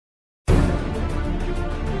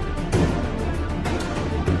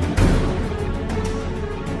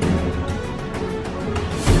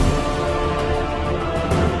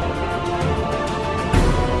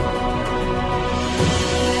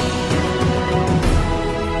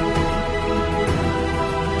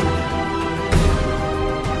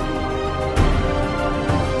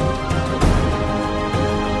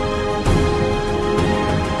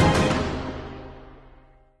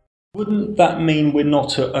that mean we're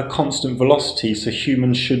not at a constant velocity, so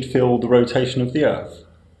humans should feel the rotation of the Earth?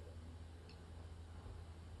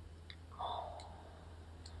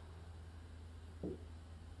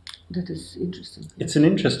 That is interesting. It's an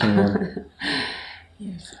interesting one.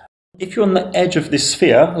 Yes. If you're on the edge of this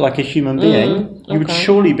sphere, like a human being, you would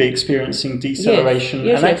surely be experiencing deceleration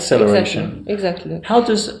and acceleration. Exactly. How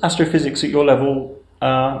does astrophysics at your level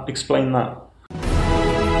explain that?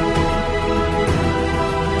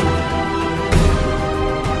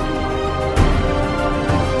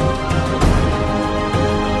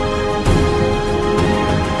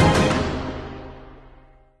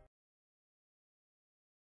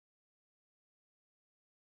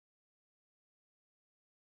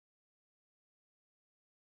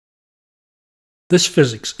 This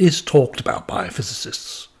physics is talked about by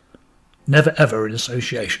physicists, never ever in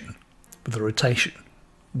association with the rotation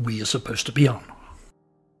we are supposed to be on.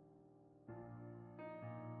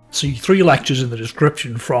 See 3 lectures in the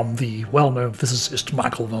description from the well-known physicist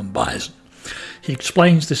Michael von Bison. He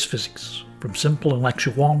explains this physics from simple in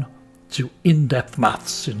lecture 1 to in-depth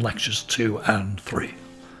maths in lectures 2 and 3.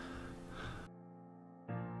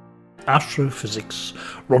 Astrophysics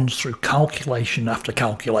runs through calculation after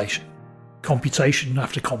calculation, computation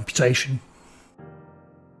after computation,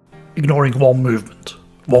 ignoring one movement,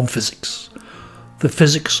 one physics, the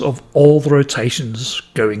physics of all the rotations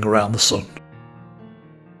going around the Sun.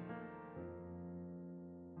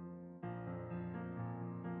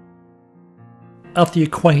 At the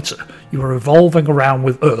equator, you are revolving around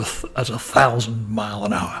with Earth at 1,000 miles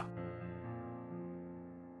an hour.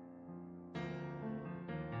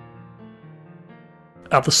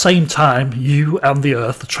 At the same time, you and the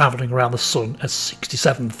Earth are travelling around the Sun at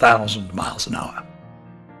 67,000 miles an hour.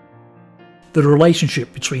 The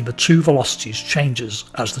relationship between the two velocities changes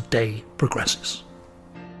as the day progresses.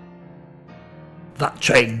 That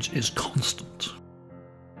change is constant.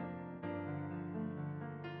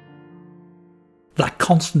 That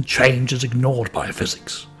constant change is ignored by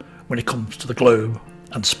physics when it comes to the globe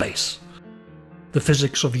and space. The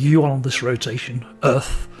physics of you on this rotation,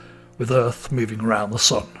 Earth, with Earth moving around the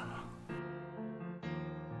Sun.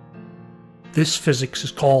 This physics is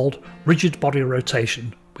called rigid body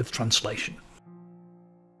rotation with translation.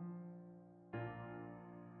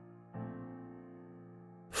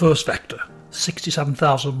 First vector,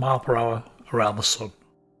 67,000 miles per hour around the Sun.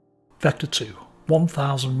 Vector 2,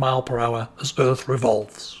 1,000 miles per hour as Earth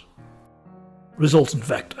revolves. Resultant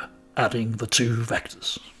vector, adding the 2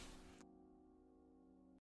 vectors.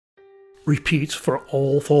 Repeat for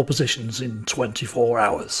all 4 positions in 24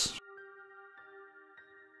 hours.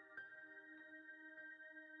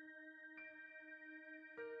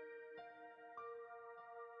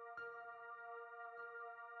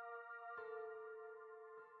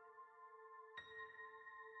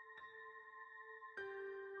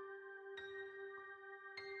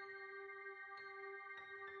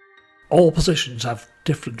 All positions have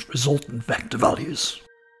different resultant vector values.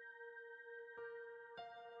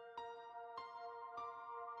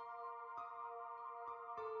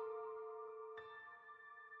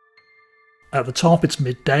 At the top it's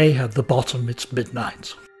midday, at the bottom it's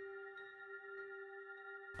midnight.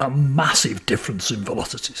 A massive difference in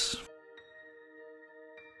velocities.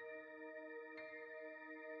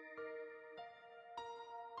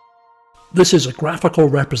 This is a graphical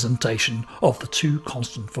representation of the 2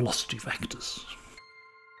 constant velocity vectors.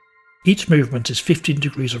 Each movement is 15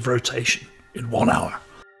 degrees of rotation in 1 hour.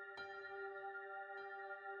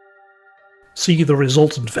 See the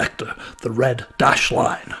resultant vector, the red dashed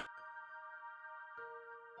line.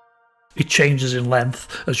 It changes in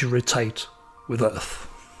length as you rotate with Earth.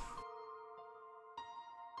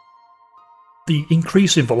 The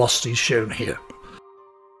increase in velocity is shown here.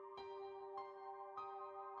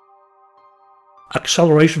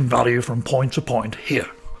 Acceleration value from point to point here.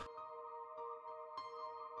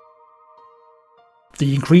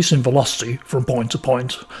 The increase in velocity from point to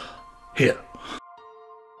point here.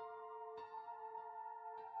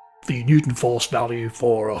 The Newton force value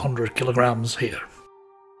for 100 kilograms here.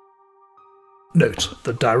 Note,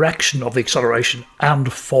 the direction of the acceleration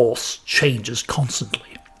and force changes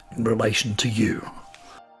constantly in relation to you.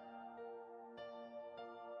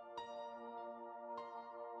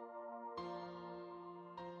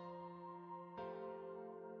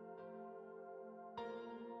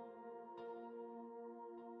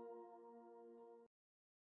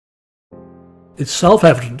 It's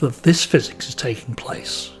self-evident that this physics is taking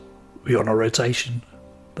place. We are on a rotation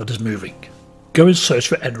that is moving. Go and search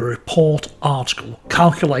for any report, article,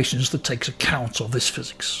 calculations that takes account of this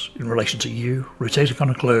physics in relation to you rotating on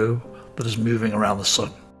a globe that is moving around the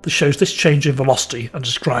Sun. that shows this change in velocity and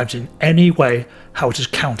describes in any way how it is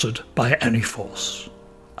countered by any force.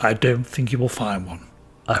 I don't think you will find one.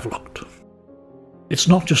 I've looked. It's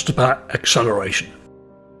not just about acceleration.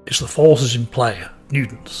 It's the forces in play,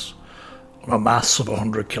 newtons, on a mass of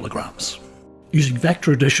 100 kilograms. Using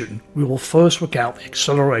vector addition, we will first work out the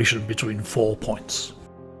acceleration between 4 points.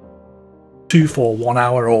 2 for 1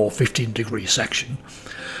 hour or 15-degree section.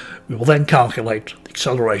 We will then calculate the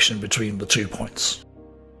acceleration between the 2 points.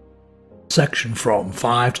 Section from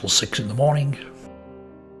 5 till 6 in the morning,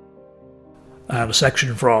 and a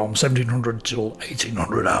section from 1700 till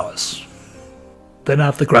 1800 hours. Then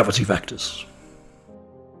add the gravity vectors.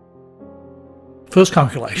 First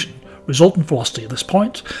calculation, resultant velocity at this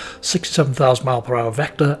point, 67,000 mph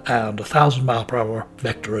vector and 1,000 mph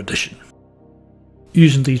vector addition.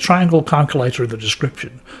 Using the triangle calculator in the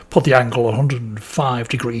description, put the angle 105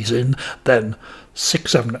 degrees in, then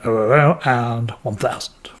 67000 and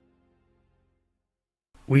 1000.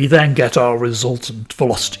 We then get our resultant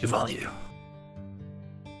velocity value.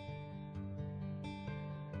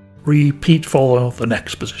 Repeat for the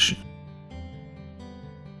next position.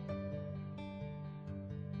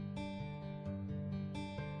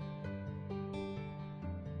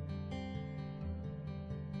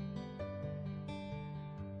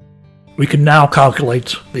 We can now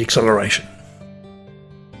calculate the acceleration.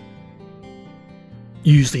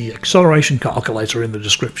 Use the acceleration calculator in the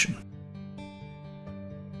description.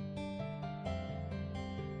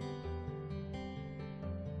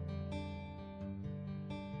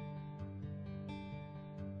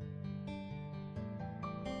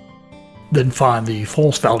 Then find the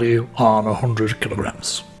force value on 100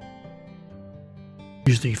 kilograms.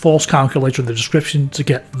 Use the force calculator in the description to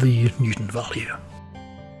get the Newton value.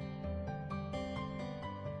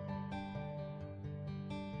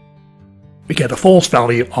 We get a force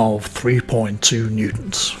value of 3.2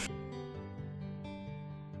 newtons.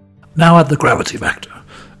 Now add the gravity vector.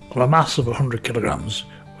 On a mass of 100 kilograms,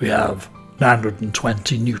 we have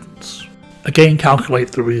 920 newtons. Again,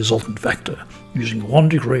 calculate the resultant vector using 1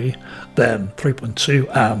 degree, then 3.2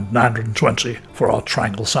 and 920 for our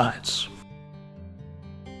triangle sides.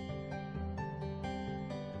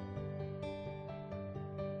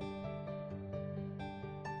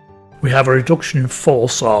 We have a reduction in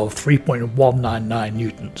force of 3.199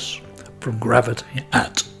 newtons from gravity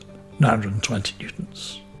at 920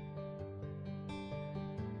 newtons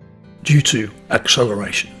due to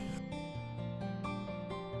acceleration.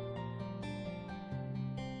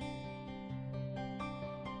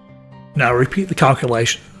 Now repeat the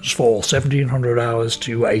calculations for 1700 hours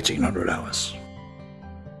to 1800 hours.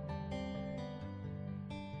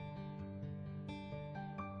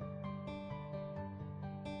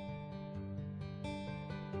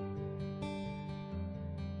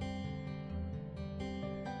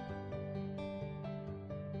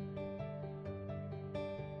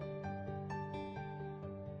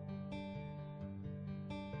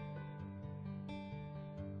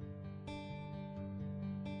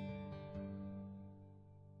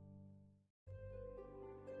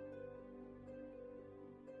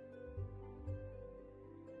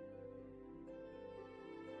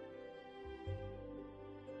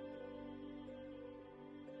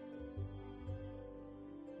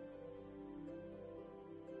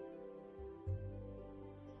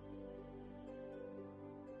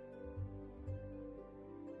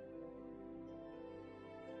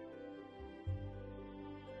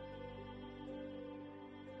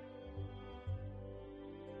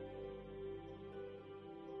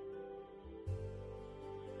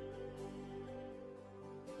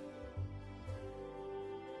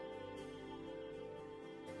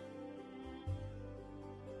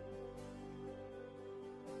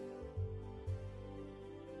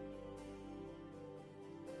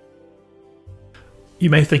 You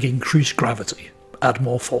may think increase gravity, add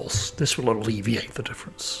more force, this will alleviate the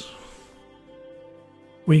difference.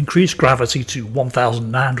 We increase gravity to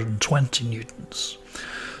 1920 newtons.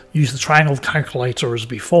 Use the triangle calculator as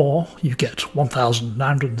before, you get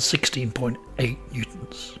 1916.8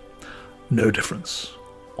 newtons. No difference,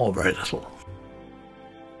 or very little.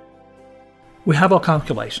 We have our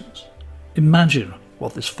calculations. Imagine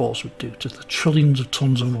what this force would do to the trillions of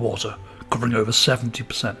tons of water covering over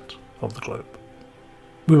 70% of the globe.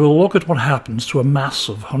 We will look at what happens to a mass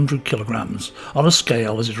of 100 kilograms on a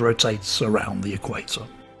scale as it rotates around the equator.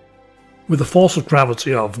 With a force of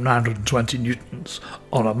gravity of 920 newtons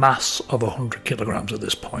on a mass of 100 kilograms at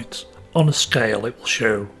this point, on a scale it will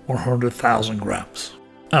show 100,000 grams.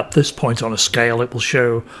 At this point on a scale it will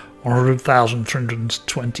show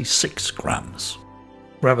 100,326 grams.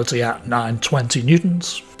 gravity at 920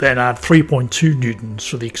 newtons, then add 3.2 newtons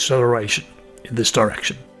for the acceleration in this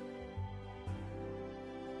direction.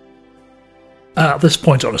 At this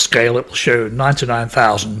point on a scale it will show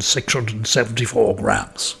 99,674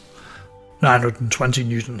 grams. 920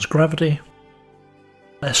 newtons gravity,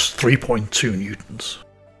 less 3.2 newtons.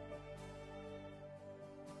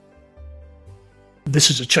 This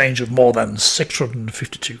is a change of more than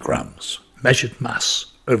 652 grams, measured mass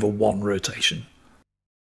over one rotation.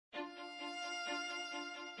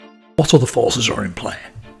 What other forces are in play,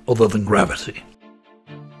 other than gravity?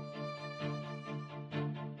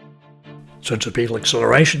 Centripetal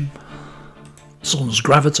acceleration, Sun's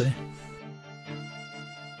gravity,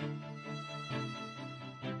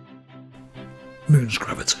 Moon's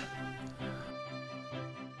gravity.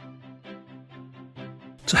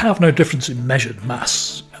 To have no difference in measured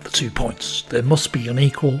mass at the 2 points, there must be an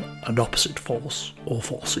equal and opposite force or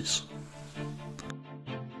forces.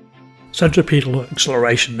 Centripetal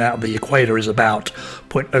acceleration at the equator is about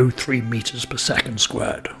 0.03 meters per second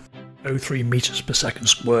squared. 0.03 meters per second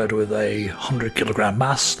squared with a 100 kilogram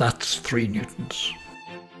mass, that's 3 newtons.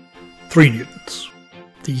 3 newtons.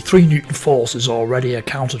 The 3 newton force is already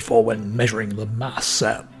accounted for when measuring the mass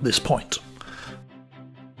at this point.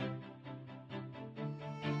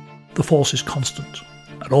 The force is constant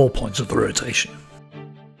at all points of the rotation.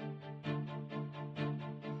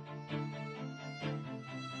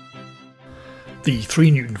 The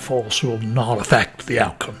 3 newton force will not affect the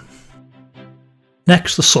outcome.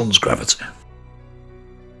 Next, the Sun's gravity.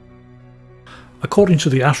 According to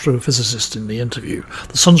the astrophysicist in the interview,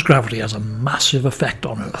 the Sun's gravity has a massive effect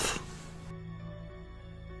on Earth.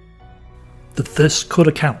 That this could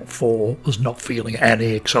account for us not feeling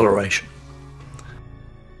any acceleration.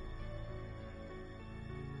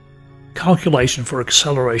 Calculation for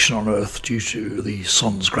acceleration on Earth due to the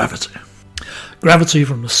Sun's gravity. Gravity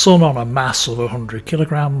from the Sun on a mass of 100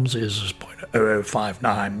 kilograms is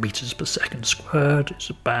 0.0059 meters per second squared. It's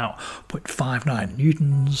about 0.59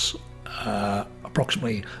 newtons,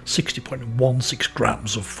 approximately 60.16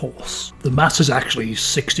 grams of force. The mass is actually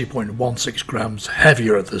 60.16 grams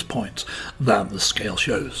heavier at this point than the scale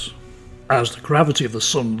shows, as the gravity of the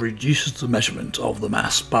Sun reduces the measurement of the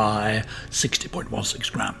mass by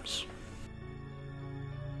 60.16 grams.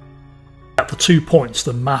 At the 2 points,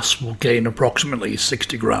 the mass will gain approximately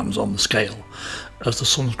 60 grams on the scale, as the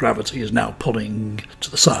Sun's gravity is now pulling to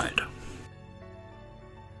the side.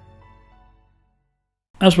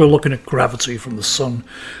 As we're looking at gravity from the Sun,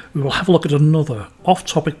 we will have a look at another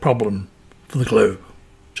off-topic problem for the globe,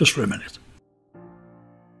 just for a minute.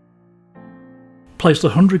 Place the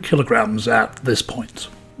 100 kilograms at this point.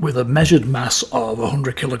 With a measured mass of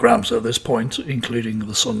 100 kilograms at this point, including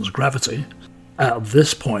the Sun's gravity, at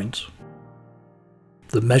this point,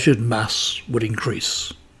 the measured mass would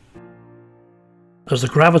increase, as the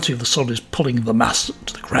gravity of the Sun is pulling the mass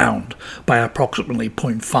to the ground by approximately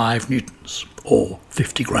 0.5 newtons, or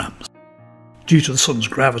 50 grams, due to the Sun's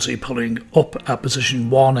gravity pulling up at position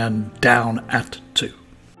 1 and down at 2.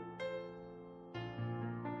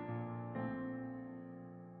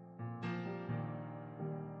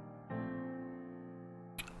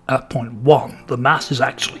 At point 1, the mass is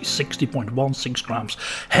actually 60.16 grams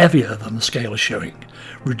heavier than the scale is showing,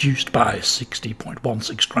 reduced by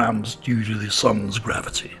 60.16 grams due to the Sun's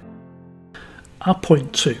gravity. At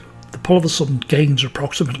point 2, the pull of the Sun gains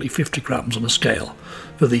approximately 50 grams on the scale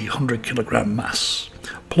for the 100 kilogram mass,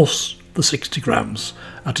 plus the 60 grams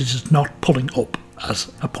that it is not pulling up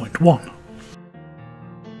as at point 1.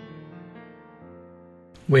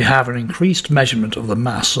 We have an increased measurement of the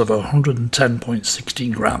mass of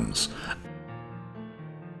 110.16 grams.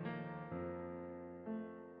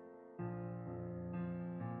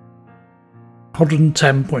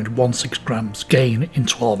 (110.16 grams gain in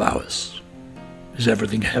 12 hours. Is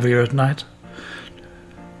everything heavier at night?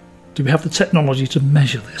 Do we have the technology to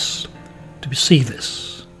measure this? Do we see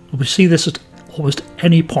this? Will we see this at almost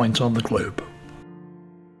any point on the globe?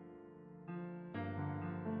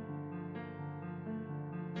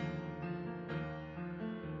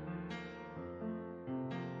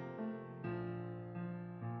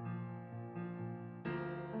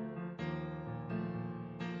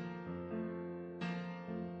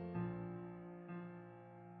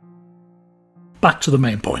 Back to the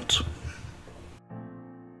main point.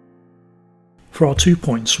 For our 2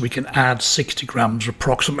 points, we can add 60 grams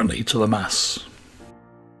approximately to the mass.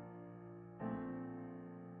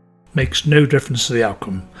 Makes no difference to the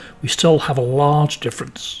outcome. We still have a large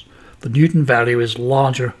difference. The Newton value is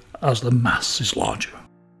larger as the mass is larger.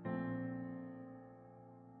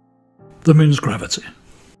 The Moon's gravity.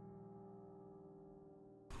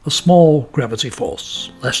 a small gravity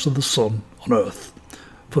force, less than the Sun on Earth,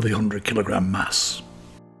 for the 100 kilogram mass.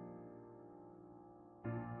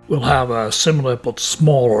 Will have a similar but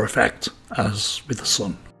smaller effect as with the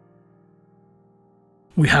Sun.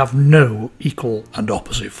 We have no equal and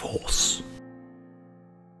opposite force.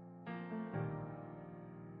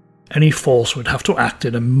 Any force would have to act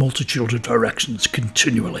in a multitude of directions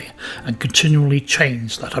continually, and continually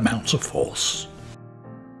change that amount of force,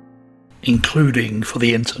 including for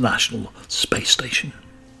the International Space Station.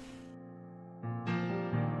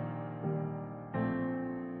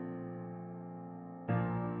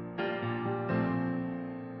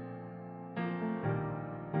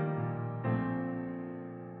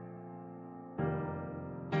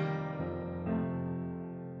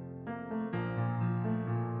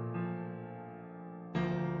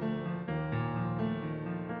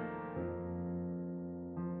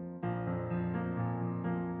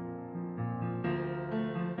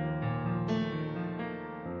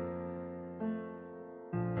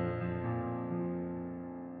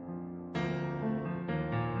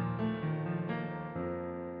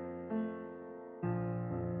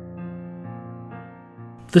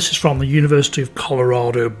 This is from the University of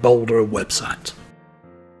Colorado Boulder website.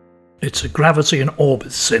 It's a gravity and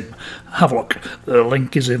orbit sim. Have a look, the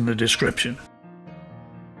link is in the description.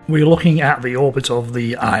 We're looking at the orbit of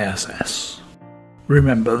the ISS.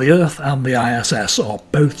 Remember, the Earth and the ISS are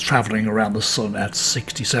both travelling around the Sun at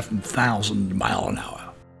 67,000 miles an hour.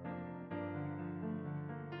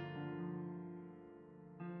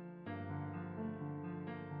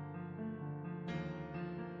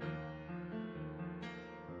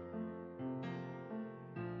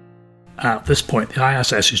 At this point, the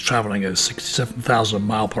ISS is travelling at 67,000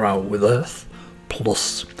 miles per hour with Earth,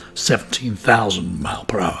 plus 17,000 miles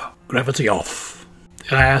per hour. Gravity off.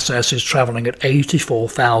 The ISS is travelling at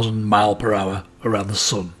 84,000 miles per hour around the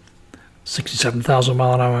Sun. 67,000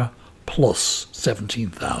 miles an hour plus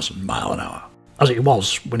 17,000 miles an hour, as it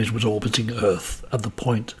was when it was orbiting Earth at the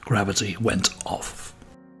point gravity went off.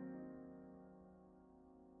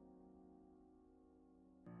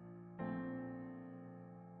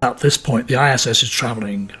 At this point, the ISS is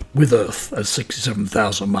travelling with Earth at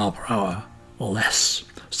 67,000 miles per hour, or less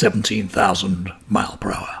 17,000 miles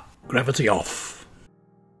per hour. Gravity off.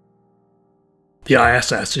 The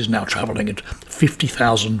ISS is now travelling at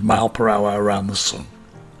 50,000 miles per hour around the Sun,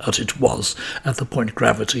 as it was at the point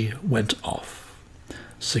gravity went off.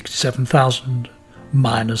 67,000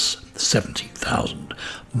 minus 17,000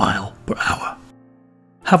 miles per hour.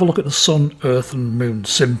 Have a look at the Sun, Earth and Moon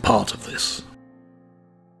sim part of this.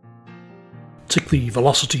 Tick the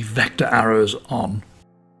velocity vector arrows on.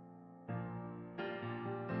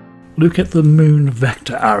 Look at the Moon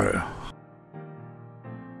vector arrow.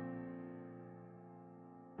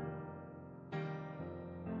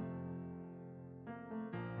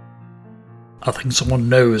 I think someone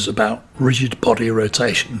knows about rigid body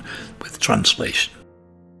rotation with translation.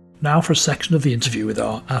 Now for a section of the interview with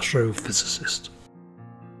our astrophysicist.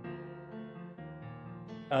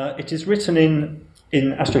 It is written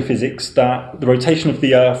in astrophysics that the rotation of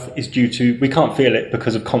the Earth is due to, we can't feel it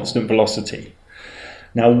because of constant velocity.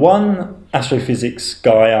 Now, one astrophysics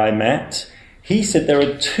guy I met, he said there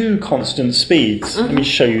are two constant speeds. Let me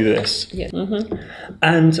show you this. Yeah.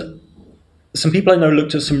 And some people I know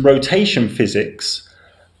looked at some rotation physics,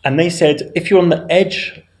 and they said if you're on the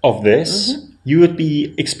edge of this, you would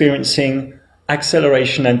be experiencing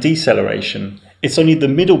acceleration and deceleration. It's only the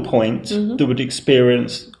middle point that would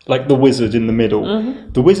experience, like the wizard in the middle.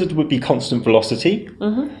 The wizard would be constant velocity,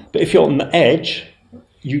 but if you're on the edge,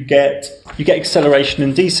 you get acceleration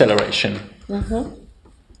and deceleration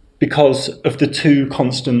because of the two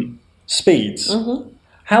constant speeds.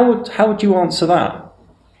 How would you answer that?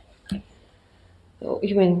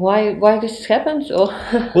 You mean why this happens? Or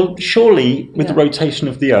Well, surely with the rotation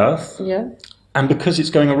of the Earth, yeah, and because it's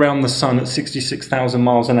going around the Sun at 66,000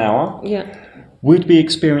 miles an hour, yeah. we'd be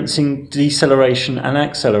experiencing deceleration and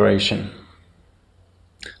acceleration.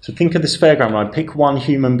 So think of this fairground ride. Pick one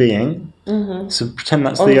human being. So pretend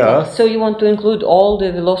that's the Earth. So you want to include all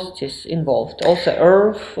the velocities involved, also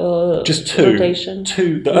Earth Just two. rotation.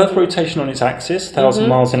 The Earth rotation on its axis, 1,000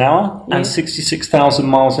 miles an hour, and 66,000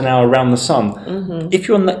 miles an hour around the Sun. If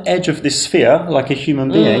you're on the edge of this sphere, like a human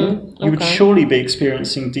being, you would surely be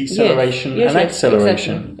experiencing deceleration and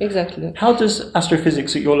acceleration. Exactly. How does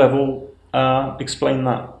astrophysics at your level explain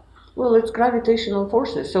that? Well, it's gravitational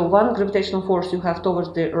forces. So one gravitational force you have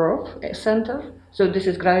towards the Earth center. So this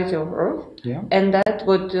is gravity of Earth, and that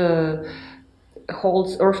would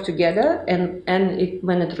holds Earth together, and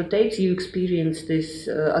when it rotates, you experience this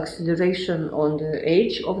acceleration on the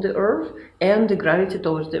edge of the Earth and the gravity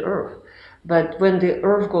towards the Earth. But when the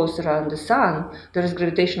Earth goes around the Sun, there is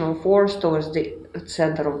gravitational force towards the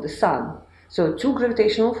center of the Sun. So two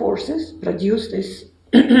gravitational forces produce this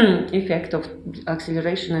effect of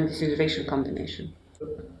acceleration and deceleration combination.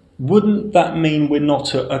 Wouldn't that mean we're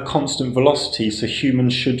not at a constant velocity, so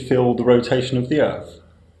humans should feel the rotation of the Earth?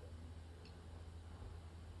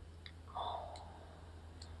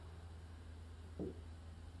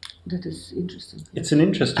 That is interesting. It's an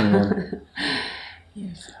interesting one.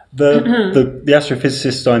 Yes. The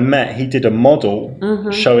astrophysicist I met, he did a model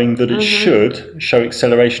showing that it should show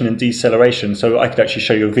acceleration and deceleration. So I could actually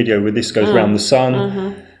show you a video where this goes around the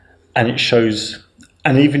sun, and it shows,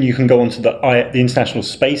 and even you can go onto the International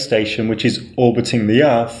Space Station, which is orbiting the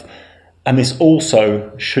Earth, and this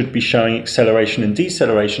also should be showing acceleration and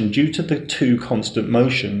deceleration due to the two constant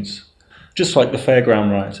motions, just like the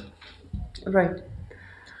fairground ride. Right.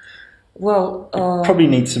 Well, probably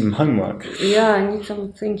need some homework. Yeah, I need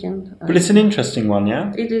some thinking. But it's an interesting one,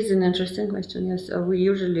 yeah? It is an interesting question, yes. We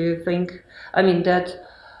usually think, I mean, that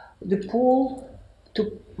the pull,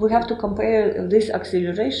 we have to compare this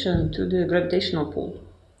acceleration to the gravitational pull.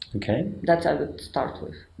 Okay. That I would start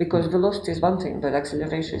with. Because velocity is one thing, but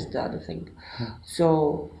acceleration is the other thing.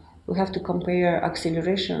 So we have to compare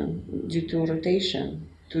acceleration due to rotation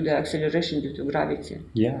to the acceleration due to gravity.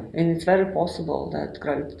 Yeah. And it's very possible that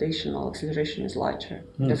gravitational acceleration is larger.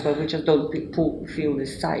 That's why we just don't feel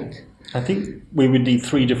this side. I think we would need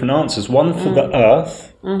three different answers. One for the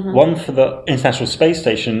Earth, one for the International Space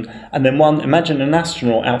Station, and then one, imagine an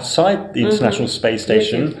astronaut outside the International Space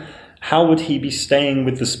Station. Yes. How would he be staying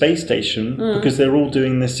with the space station? Because they're all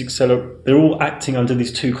doing this they're all acting under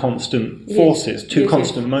these two constant forces, two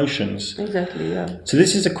constant motions. Exactly, yeah. So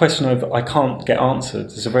this is a question I can't get answered.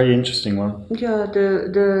 It's a very interesting one. Yeah,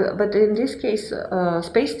 but in this case,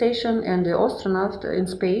 space station and the astronaut in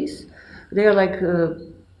space, they are like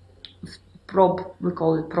we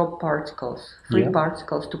call it probe particles, free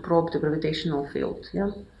particles to probe the gravitational field, yeah?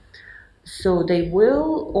 So they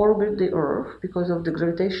will orbit the Earth because of the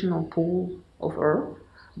gravitational pull of Earth,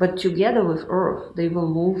 but together with Earth, they will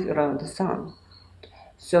move around the Sun.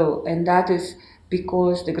 So, and that is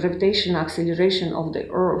because the gravitational acceleration of the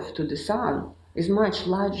Earth to the Sun is much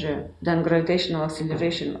larger than gravitational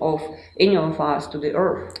acceleration of any of us to the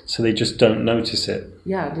Earth. So they just don't notice it?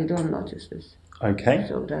 Yeah, they don't notice this. Okay.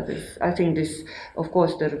 So that is, I think this, of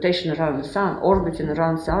course, the rotation around the Sun, orbiting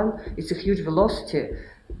around the Sun, it's a huge velocity.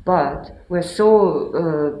 But we're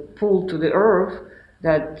so pulled to the Earth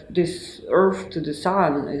that this Earth to the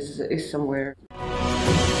Sun is somewhere.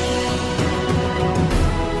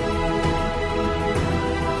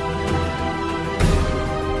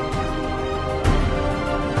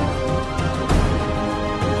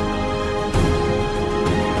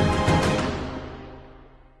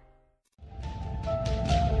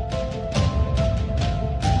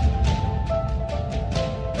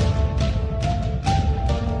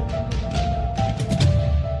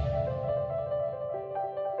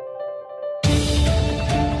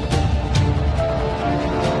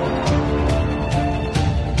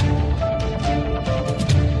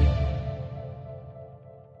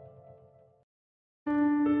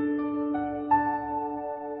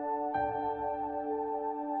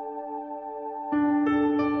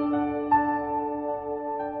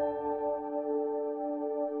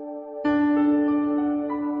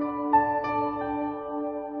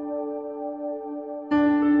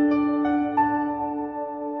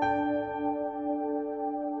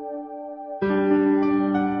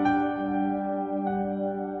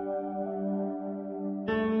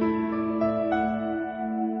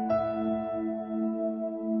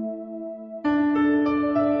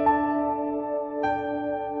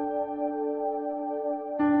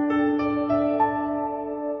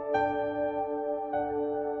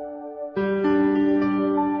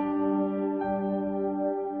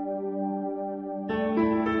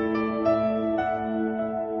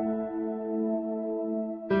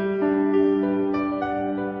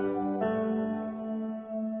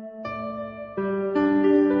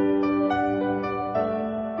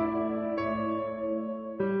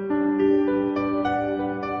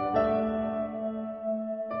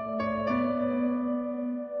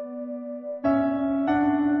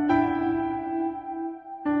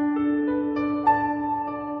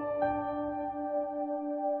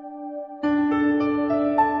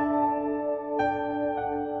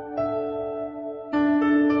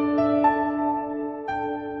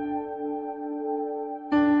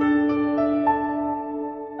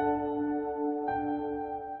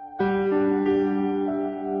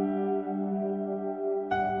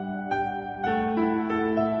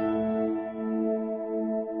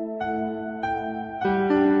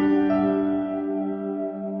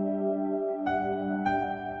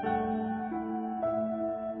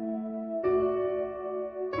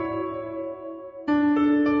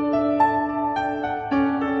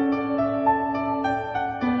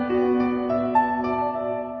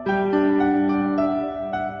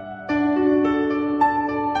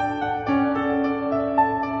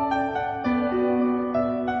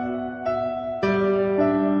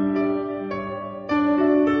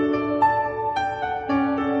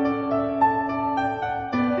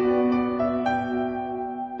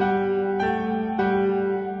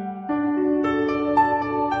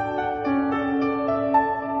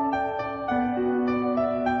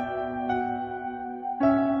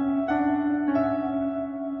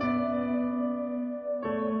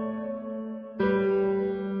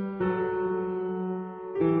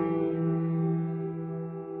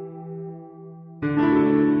 you.